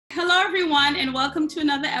Hello, everyone, and welcome to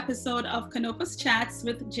another episode of Canopus Chats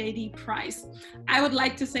with JD Price. I would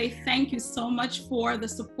like to say thank you so much for the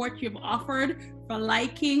support you've offered, for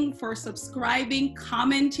liking, for subscribing,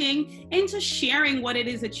 commenting, and to sharing what it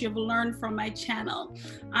is that you've learned from my channel.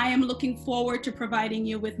 I am looking forward to providing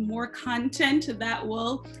you with more content that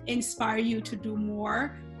will inspire you to do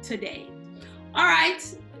more today. All right.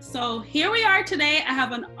 So here we are today. I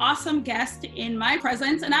have an awesome guest in my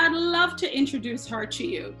presence, and I'd love to introduce her to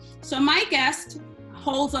you. So my guest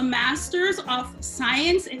holds a Master's of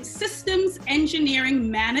Science in Systems Engineering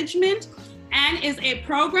Management and is a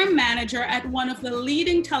program manager at one of the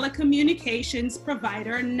leading telecommunications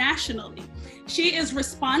provider nationally. She is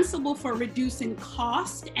responsible for reducing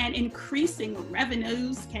cost and increasing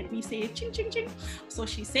revenues. Can we say ching, ching, ching? So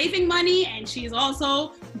she's saving money and she's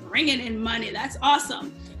also bringing in money. That's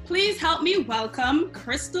awesome. Please help me welcome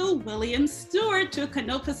Crystle Stewart to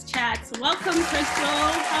Canopus Chats. Welcome,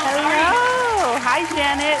 Crystle. Hello. Hi,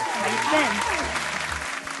 Janet. How you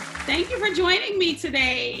been? Thank you for joining me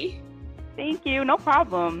today. Thank you. No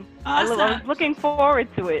problem. Awesome. I was looking forward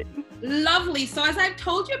to it. Lovely. So as I've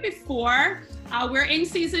told you before, we're in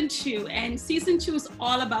season 2, and season 2 is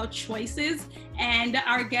all about choices. And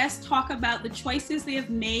our guests talk about the choices they have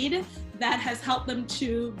made that has helped them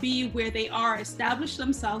to be where they are, establish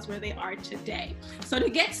themselves where they are today. So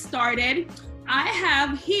to get started, I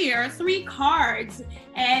have here 3 cards,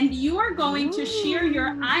 and you are going to share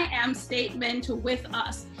your I am statement with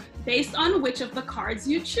us based on which of the cards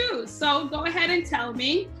you choose. So go ahead and tell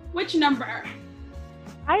me which number.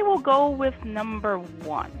 I will go with number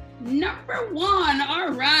 1. Number 1,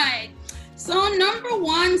 all right. So number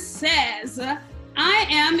 1 says, I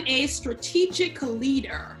am a strategic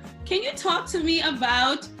leader. Can you talk to me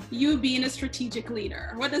about you being a strategic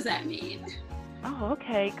leader? What does that mean? Oh,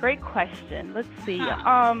 okay. Great question. Let's see.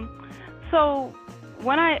 So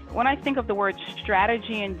when I think of the word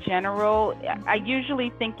strategy in general, I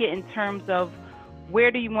usually think it in terms of where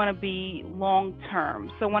do you want to be long term.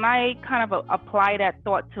 So when I kind of apply that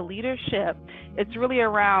thought to leadership, it's really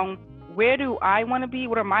around where do I want to be?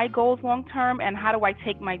 What are my goals long term? And how do I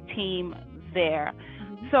take my team there?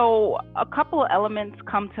 So a couple of elements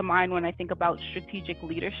come to mind when I think about strategic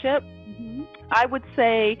leadership. I would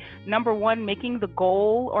say, number 1, making the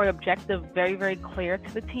goal or objective very, very clear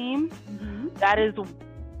to the team. That is,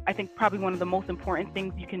 I think, probably one of the most important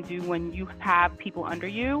things you can do when you have people under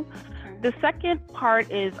you. The second part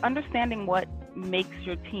is understanding what makes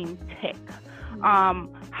your team tick.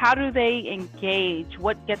 How do they engage?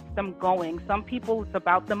 What gets them going? Some people, it's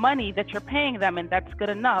about the money that you're paying them, and that's good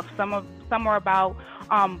enough. Some are about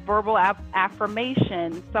verbal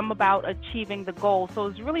affirmation, some about achieving the goal. So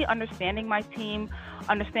it's really understanding my team,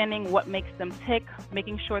 understanding what makes them tick,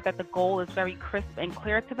 making sure that the goal is very crisp and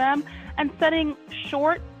clear to them, and setting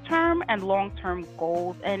short-term and long-term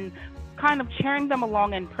goals, and kind of cheering them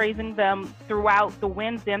along and praising them throughout the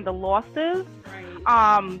wins and the losses.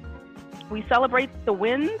 We celebrate the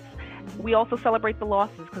wins. We also celebrate the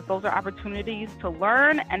losses because those are opportunities to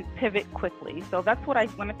learn and pivot quickly. So that's what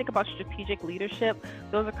when I think about strategic leadership,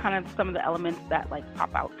 those are kind of some of the elements that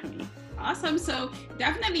pop out to me. Awesome. So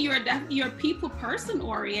definitely you're people person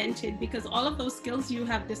oriented, because all of those skills you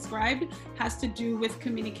have described has to do with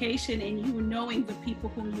communication and you knowing the people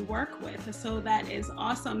whom you work with. So that is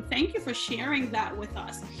awesome. Thank you for sharing that with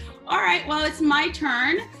us. All right. Well, it's my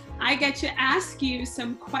turn. I get to ask you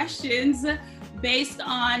some questions based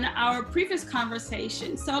on our previous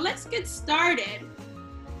conversation. So let's get started.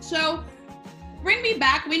 So bring me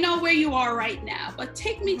back. We know where you are right now, but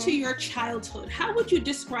take me to your childhood. How would you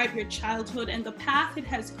describe your childhood and the path it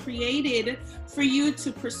has created for you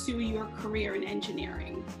to pursue your career in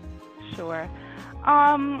engineering? Sure.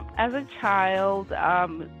 As a child,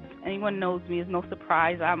 anyone knows me is no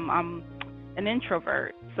surprise. I'm an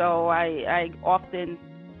introvert. So I often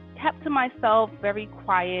kept to myself, very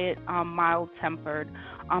quiet, mild-tempered,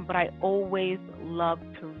 but I always loved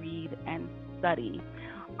to read and study.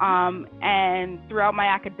 And throughout my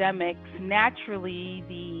academics, naturally,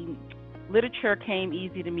 the literature came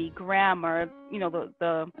easy to me, grammar,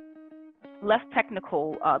 the less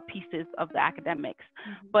technical pieces of the academics.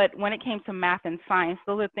 But when it came to math and science,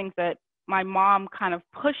 those are things that my mom kind of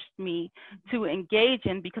pushed me to engage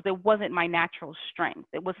in because it wasn't my natural strength.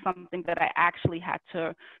 It was something that I actually had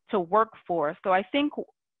to work for. So I think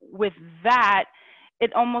with that,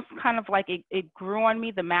 it almost kind of it grew on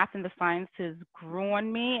me. The math and the sciences grew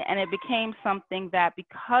on me, and it became something that,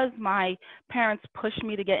 because my parents pushed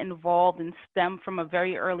me to get involved in STEM from a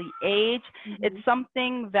very early age, it's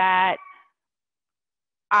something that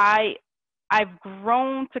I've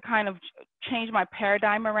grown to kind of change my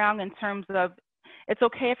paradigm around in terms of it's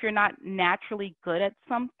okay if you're not naturally good at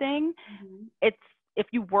something. Mm-hmm. It's if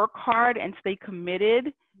you work hard and stay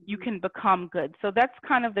committed, you can become good. So that's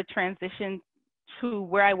kind of the transition to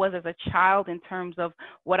where I was as a child in terms of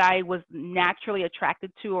what I was naturally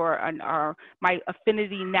attracted to, or my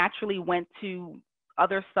affinity naturally went to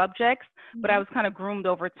other subjects, but I was kind of groomed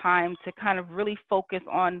over time to kind of really focus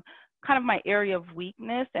on kind of my area of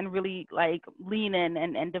weakness and really like lean in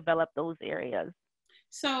and develop those areas.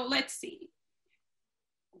 So let's see.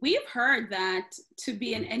 We've heard that to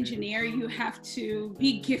be an engineer, you have to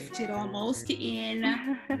be gifted almost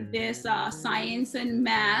in this science and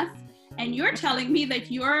math. And you're telling me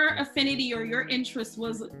that your affinity or your interest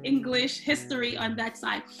was English, history on that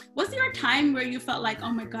side. Was there a time where you felt like,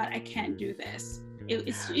 oh my God, I can't do this?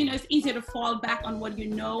 It's, you know, it's easier to fall back on what you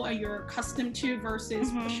know or you're accustomed to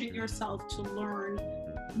versus pushing yourself to learn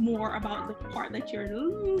more about the part that you're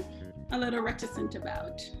a little reticent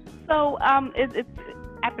about. So it's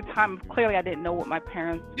at the time, clearly I didn't know what my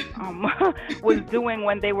parents was doing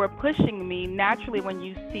when they were pushing me. Naturally, when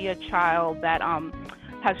you see a child that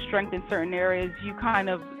has strength in certain areas, you kind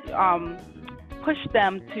of push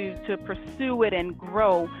them to pursue it and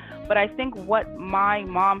grow. But I think what my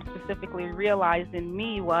mom specifically realized in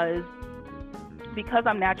me was, because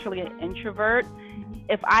I'm naturally an introvert,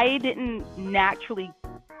 if I didn't naturally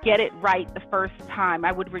get it right the first time,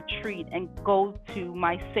 I would retreat and go to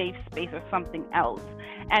my safe space or something else.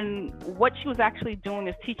 And what she was actually doing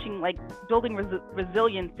is teaching, like building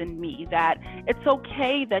resilience in me, that it's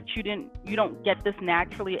okay that you don't get this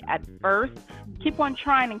naturally at first. Keep on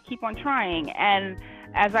trying and keep on trying. And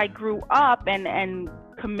as I grew up and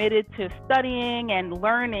committed to studying and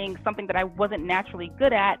learning something that I wasn't naturally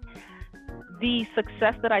good at, the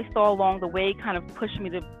success that I saw along the way kind of pushed me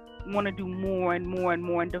to want to do more and more and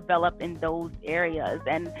more and develop in those areas.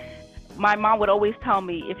 And my mom would always tell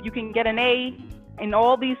me, if you can get an A in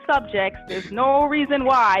all these subjects, there's no reason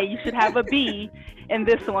why you should have a B in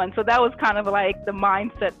this one. So that was kind of like the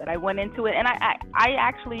mindset that I went into it. And I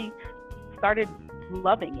actually started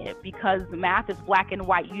loving it, because math is black and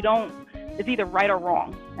white. It's either right or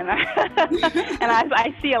wrong. And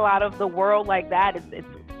I see a lot of the world like that.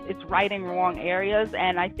 It's right and wrong areas.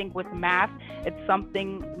 And I think with math,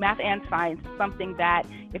 math and science, something that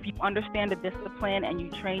if you understand the discipline and you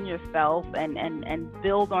train yourself and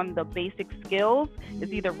build on the basic skills,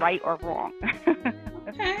 it's either right or wrong.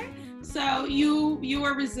 Okay. So you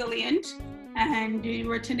were resilient and you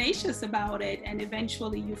were tenacious about it, and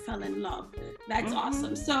eventually you fell in love. That's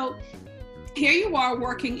awesome. So here you are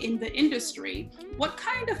working in the industry. What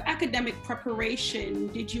kind of academic preparation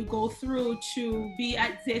did you go through to be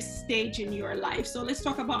at this stage in your life? So let's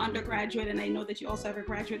talk about undergraduate, and I know that you also have a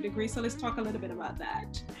graduate degree, so let's talk a little bit about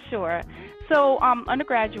that. Sure. So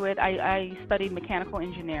undergraduate, I studied mechanical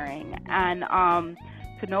engineering, and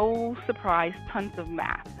to no surprise, tons of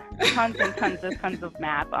math, tons of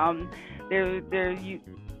math. You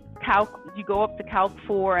go up to Calc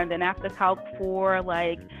 4, and then after Calc 4,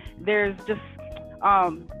 like there's just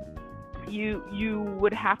you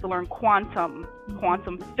would have to learn quantum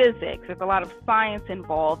physics. There's a lot of science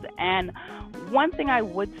involved. And one thing I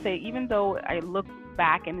would say, even though I look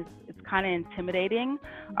back and it's kind of intimidating,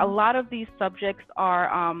 a lot of these subjects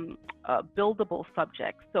are buildable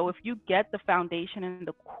subjects. So if you get the foundation and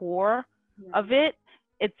the core of it,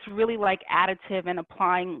 it's really like additive and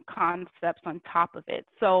applying concepts on top of it.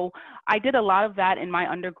 So I did a lot of that in my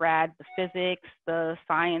undergrad, the physics, the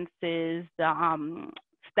sciences, the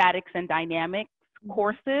statics and dynamics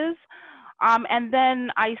courses. And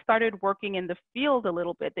then I started working in the field a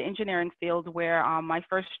little bit, the engineering field, where my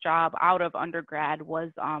first job out of undergrad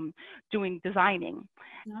was doing designing.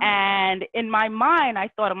 Oh. And in my mind, I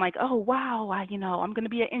thought, I'm like, oh, wow, I'm going to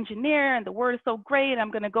be an engineer and the word is so great.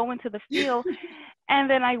 I'm going to go into the field. And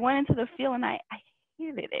then I went into the field and I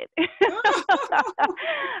hated it.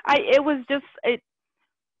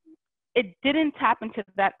 It didn't tap into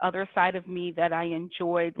that other side of me that I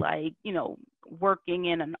enjoyed, like, working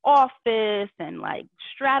in an office and like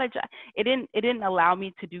strategize. It didn't allow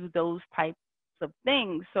me to do those types of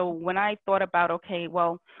things. So when I thought about, okay,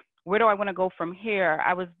 well, where do I want to go from here?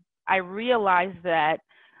 I realized that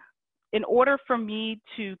in order for me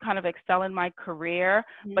to kind of excel in my career,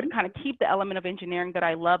 but kind of keep the element of engineering that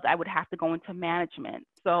I loved, I would have to go into management.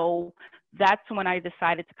 So that's when I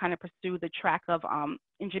decided to kind of pursue the track of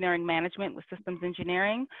engineering management with systems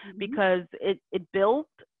engineering, because it built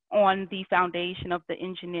on the foundation of the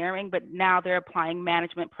engineering, but now they're applying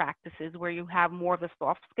management practices where you have more of the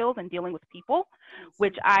soft skills and dealing with people,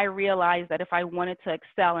 which I realized that if I wanted to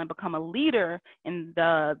excel and become a leader in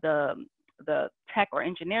the tech or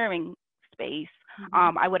engineering space,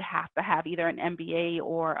 I would have to have either an MBA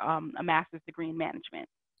or a master's degree in management.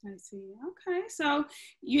 I see. Okay. So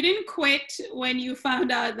you didn't quit when you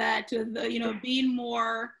found out that, being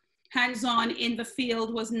more hands-on in the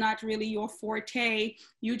field was not really your forte.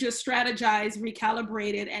 You just strategized,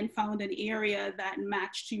 recalibrated, and found an area that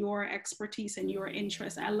matched your expertise and your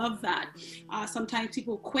interests. I love that. Sometimes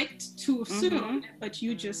people quit too soon, but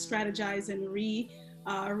you just strategize and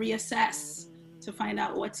reassess to find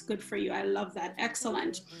out what's good for you. I love that.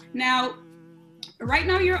 Excellent. Now, right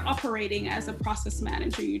now you're operating as a process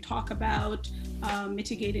manager. You talk about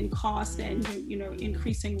mitigating cost and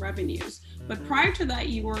increasing revenues. But prior to that,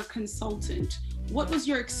 you were a consultant. What was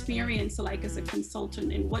your experience like as a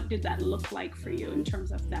consultant, and what did that look like for you in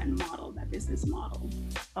terms of that model, that business model?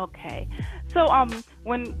 Okay, so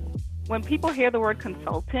when people hear the word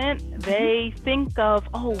consultant, they think of,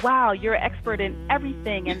 oh wow, you're an expert in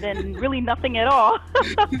everything, and then really nothing at all.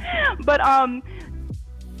 But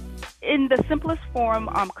in the simplest form,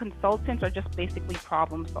 consultants are just basically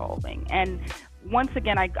problem solving. And once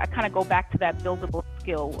again, I kind of go back to that buildable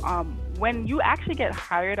skill. When you actually get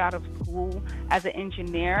hired out of school as an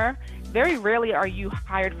engineer, very rarely are you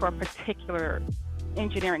hired for a particular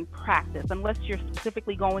engineering practice, unless you're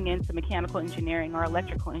specifically going into mechanical engineering or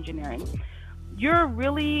electrical engineering. You're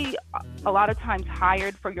really a lot of times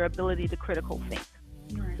hired for your ability to critical think.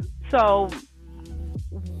 Right. So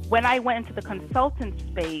when I went into the consultant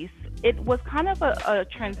space, it was kind of a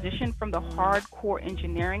transition from the hardcore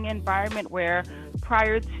engineering environment where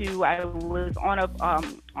prior to I was on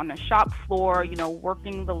a shop floor,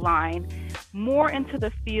 working the line, more into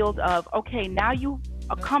the field of, okay, now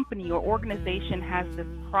a company or organization has this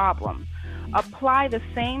problem. Apply the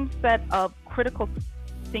same set of critical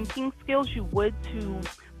thinking skills you would to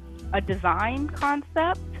a design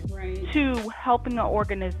concept, right, to helping an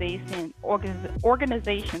organization,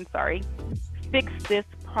 fix this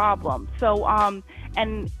problem. So,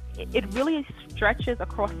 and it really stretches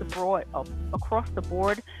across the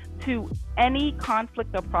board to any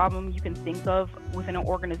conflict or problem you can think of within an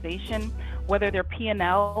organization, whether they're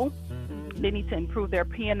P&L, they need to improve their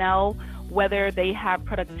P&L, whether they have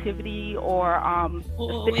productivity or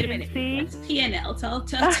efficiency. Wait a minute. What's P&L?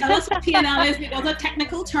 Tell us what P&L is. Those are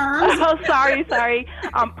technical terms. Oh, sorry.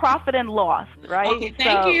 Profit and loss, right? Okay,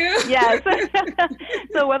 thank you. Yes.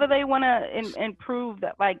 So whether they want to improve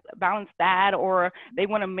that, like balance that, or they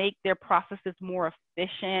want to make their processes more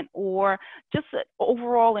efficient, or just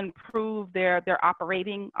overall improve their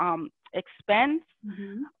operating expense.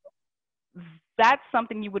 Mm-hmm. That's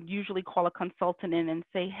something you would usually call a consultant in and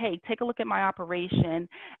say, hey, take a look at my operation.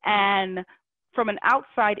 And from an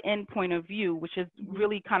outside in point of view, which is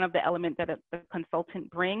really kind of the element that the consultant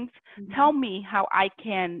brings, tell me how I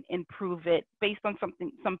can improve it based on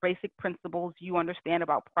some basic principles you understand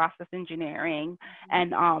about process engineering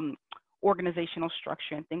and organizational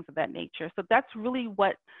structure and things of that nature. So that's really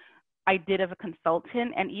what I did as a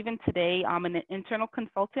consultant. And even today, I'm an internal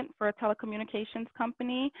consultant for a telecommunications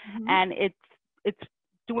company, and it's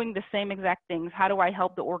doing the same exact things. How do I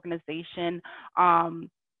help the organization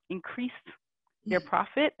increase their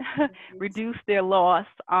profit, reduce their loss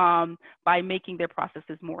by making their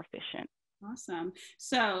processes more efficient? Awesome.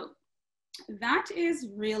 So that is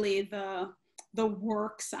really the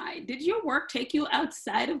work side. Did your work take you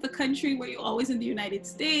outside of the country? Were you always in the United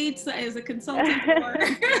States as a consultant?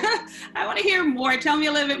 I want to hear more. Tell me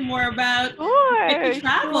a little bit more about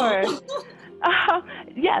travel. Sure.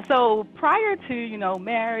 Yeah, so prior to,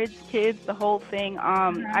 marriage, kids, the whole thing,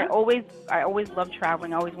 I always loved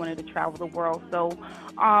traveling. I always wanted to travel the world. So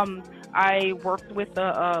I worked with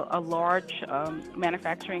a large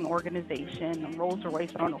manufacturing organization,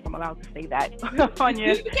 Rolls-Royce. I don't know if I'm allowed to say that on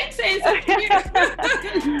you. You can say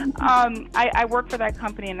something. I worked for that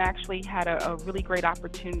company and actually had a really great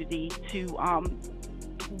opportunity to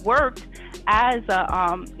work as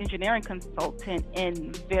a engineering consultant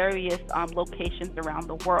in various locations around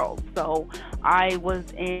the world. So I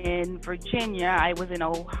was in Virginia, I lived in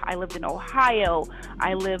Ohio,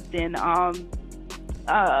 I lived in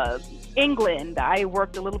England, I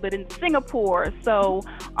worked a little bit in Singapore. So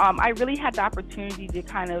I really had the opportunity to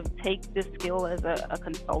kind of take this skill as a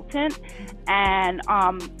consultant and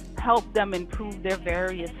help them improve their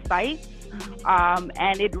various sites.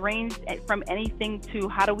 And it ranged from anything to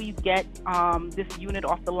how do we get this unit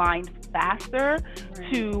off the line faster,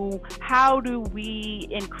 to how do we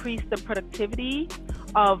increase the productivity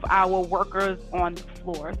of our workers on the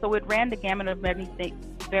floor. So it ran the gamut of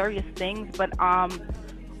various things, but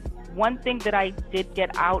one thing that I did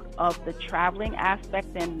get out of the traveling aspect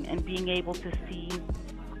and being able to see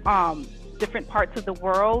different parts of the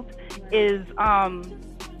world is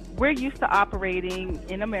we're used to operating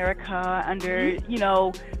in America under, you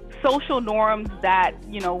know, social norms that,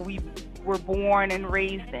 you know, we were born and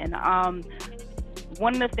raised in.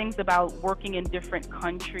 One of the things about working in different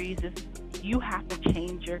countries is you have to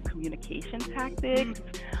change your communication tactics.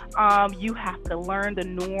 You have to learn the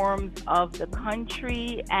norms of the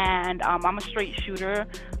country. And I'm a straight shooter.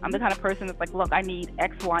 I'm the kind of person that's like, look, I need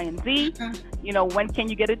X, Y, and Z. You know, when can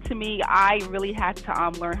you get it to me? I really had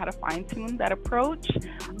to learn how to fine tune that approach,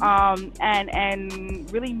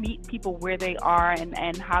 and really meet people where they are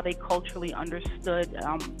and how they culturally understood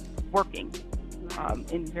working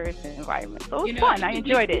in various environments. So it was fun. I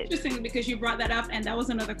enjoyed it. Interesting, because you brought that up, and that was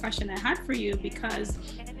another question I had for you, because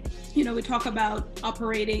you know, we talk about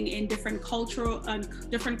operating in different cultures and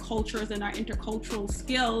our intercultural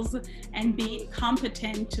skills and being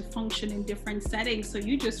competent to function in different settings. So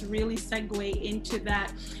you just really segue into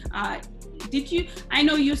that. I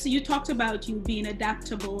know you talked about you being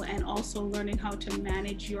adaptable and also learning how to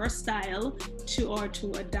manage your style to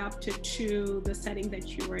adapt it to the setting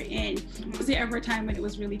that you were in. Was there ever a time when it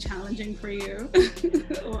was really challenging for you?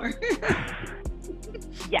 Or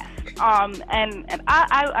yes. And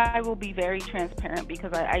I will be very transparent,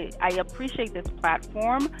 because I appreciate this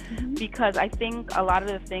platform, because I think a lot of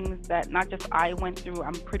the things that not just I went through,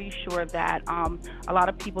 I'm pretty sure that a lot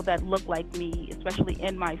of people that look like me, especially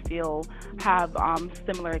in my field, have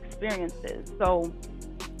similar experiences. So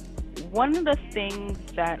one of the things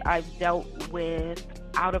that I've dealt with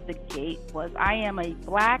out of the gate was I am a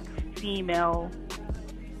Black female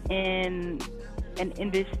in an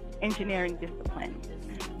engineering discipline.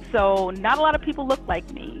 So not a lot of people look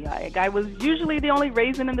like me. I was usually the only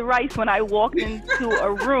raisin in the rice when I walked into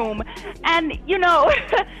a room. And, you know,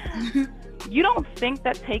 you don't think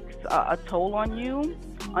that takes a toll on you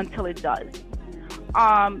until it does.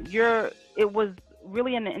 It was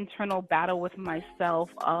really an internal battle with myself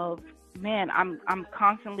of, man, I'm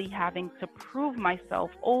constantly having to prove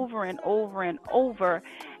myself over and over and over.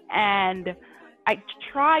 And I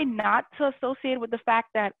try not to associate with the fact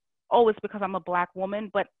that, oh, it's because I'm a Black woman.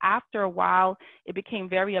 But after a while, it became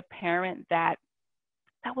very apparent that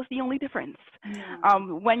that was the only difference.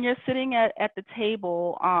 When you're sitting at the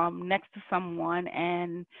table next to someone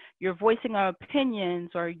and you're voicing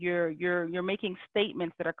opinions, or you're making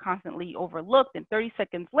statements that are constantly overlooked, and 30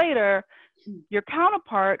 seconds later, your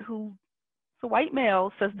counterpart, who's a white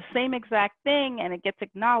male, says the same exact thing and it gets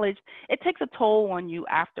acknowledged, it takes a toll on you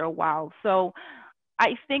after a while. So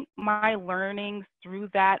I think my learnings through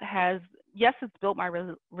that has, yes, it's built my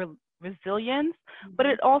resilience, but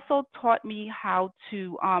it also taught me how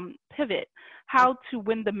to pivot, how to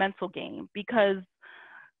win the mental game. Because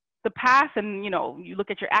the past, and, you know, you look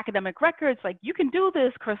at your academic records, like, you can do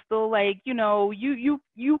this, Crystle, like, you know, you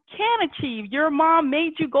can achieve. Your mom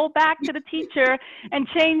made you go back to the teacher and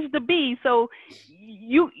change the B. So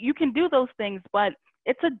you can do those things, but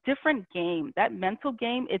it's a different game. That mental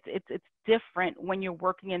game, it's different when you're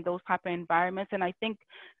working in those type of environments. And I think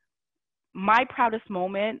my proudest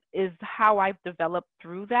moment is how I've developed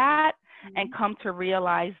through that and come to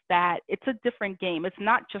realize that it's a different game. It's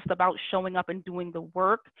not just about showing up and doing the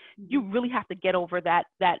work. You really have to get over that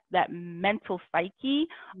mental psyche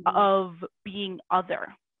of being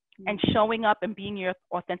other and showing up and being your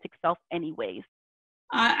authentic self anyways.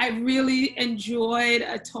 I really enjoyed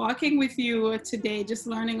talking with you today, just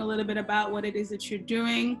learning a little bit about what it is that you're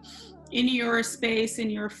doing in your space, in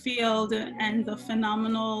your field, and the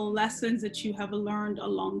phenomenal lessons that you have learned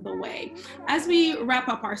along the way. As we wrap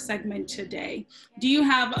up our segment today, do you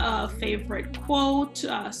have a favorite quote,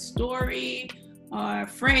 a story, or a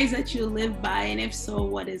phrase that you live by? And if so,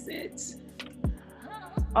 what is it?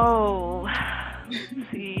 Oh,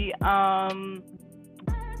 let's see.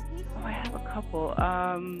 I have a couple.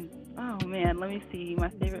 Oh man, let me see. My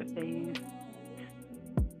favorite phase.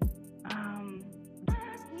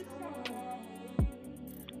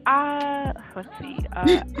 Let's see.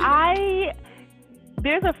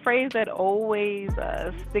 There's a phrase that always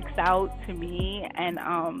sticks out to me, and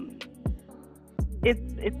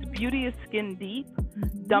it's beauty is skin deep,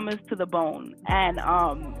 dumb is to the bone, and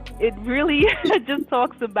it really just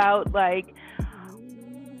talks about, like,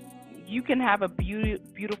 you can have a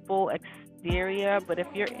beautiful exterior, but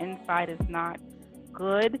if your inside is not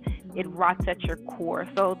good, it rots at your core.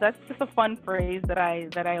 So that's just a fun phrase that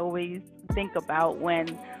I always think about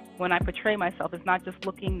when I portray myself. It's not just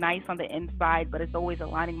looking nice on the inside, but it's always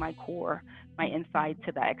aligning my core, my inside,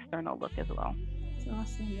 to that external look as well.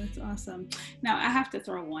 That's awesome. Now I have to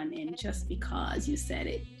throw one in just because you said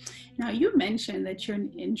it. Now you mentioned that you're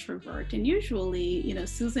an introvert, and usually, you know,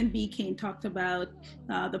 Susan B. Kane talked about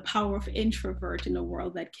the power of introvert in a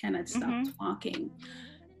world that cannot stop talking.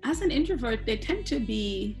 as an introvert, they tend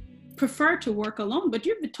to prefer to work alone, but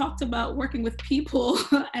you've talked about working with people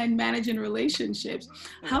and managing relationships.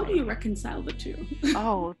 How do you reconcile the two?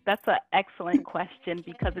 Oh, that's an excellent question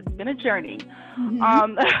because it's been a journey. Mm-hmm.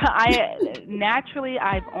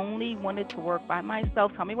 I've only wanted to work by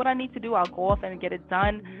myself. Tell me what I need to do. I'll go off and get it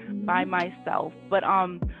done by myself. But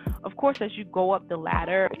of course, as you go up the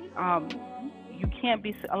ladder, you can't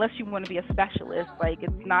be, unless you want to be a specialist, like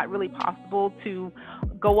it's not really possible to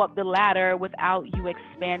go up the ladder without you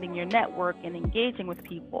expanding your network and engaging with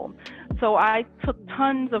people. So I took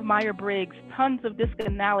tons of Myers-Briggs, tons of disc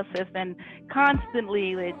analysis, and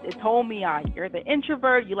constantly it told me, you're the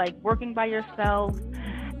introvert, you like working by yourself.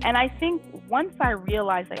 And I think once I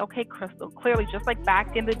realized, like, okay, Crystle, clearly just like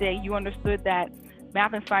back in the day, you understood that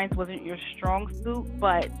math and science wasn't your strong suit,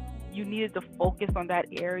 but you needed to focus on that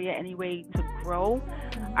area anyway to grow.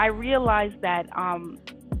 I realized that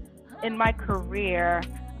in my career,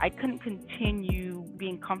 I couldn't continue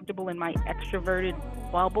being comfortable in my extroverted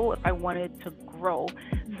bubble if I wanted to grow.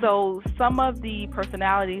 So some of the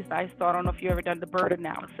personalities I saw, I don't know if you ever done the bird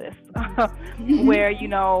analysis, where,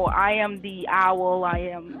 I am the owl, I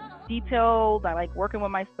am detailed, I like working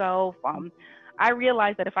with myself. I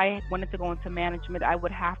realized that if I wanted to go into management, I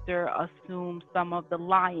would have to assume some of the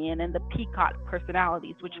lion and the peacock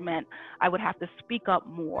personalities, which meant I would have to speak up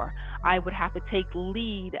more. I would have to take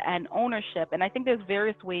lead and ownership. And I think there's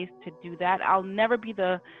various ways to do that. I'll never be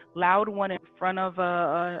the loud one in front of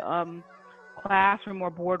a classroom or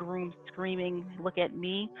boardroom screaming, look at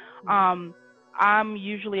me. I'm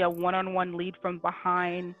usually a one-on-one lead from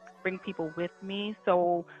behind, bring people with me.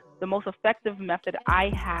 So the most effective method I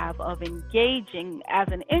have of engaging as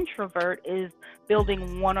an introvert is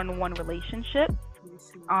building one-on-one relationships,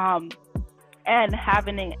 and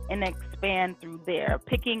having an expand through there,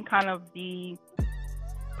 picking kind of the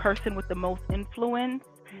person with the most influence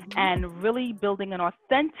and really building an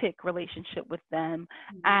authentic relationship with them,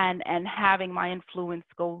 and having my influence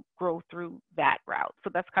grow through that route.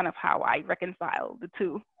 So that's kind of how I reconcile the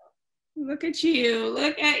two. Look at you.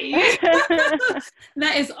 Look at you.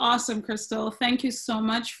 That is awesome, Crystle. Thank you so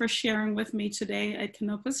much for sharing with me today at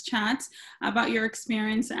Canopus Chats about your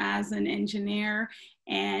experience as an engineer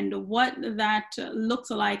and what that looks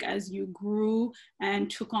like as you grew and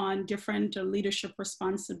took on different leadership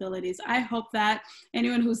responsibilities. I hope that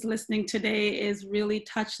anyone who's listening today is really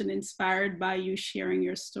touched and inspired by you sharing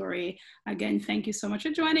your story. Again, thank you so much for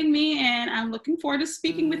joining me, and I'm looking forward to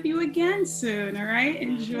speaking with you again soon. All right?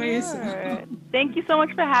 Enjoy yourself. Thank you so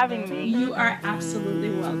much for having me. You are absolutely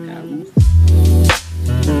welcome.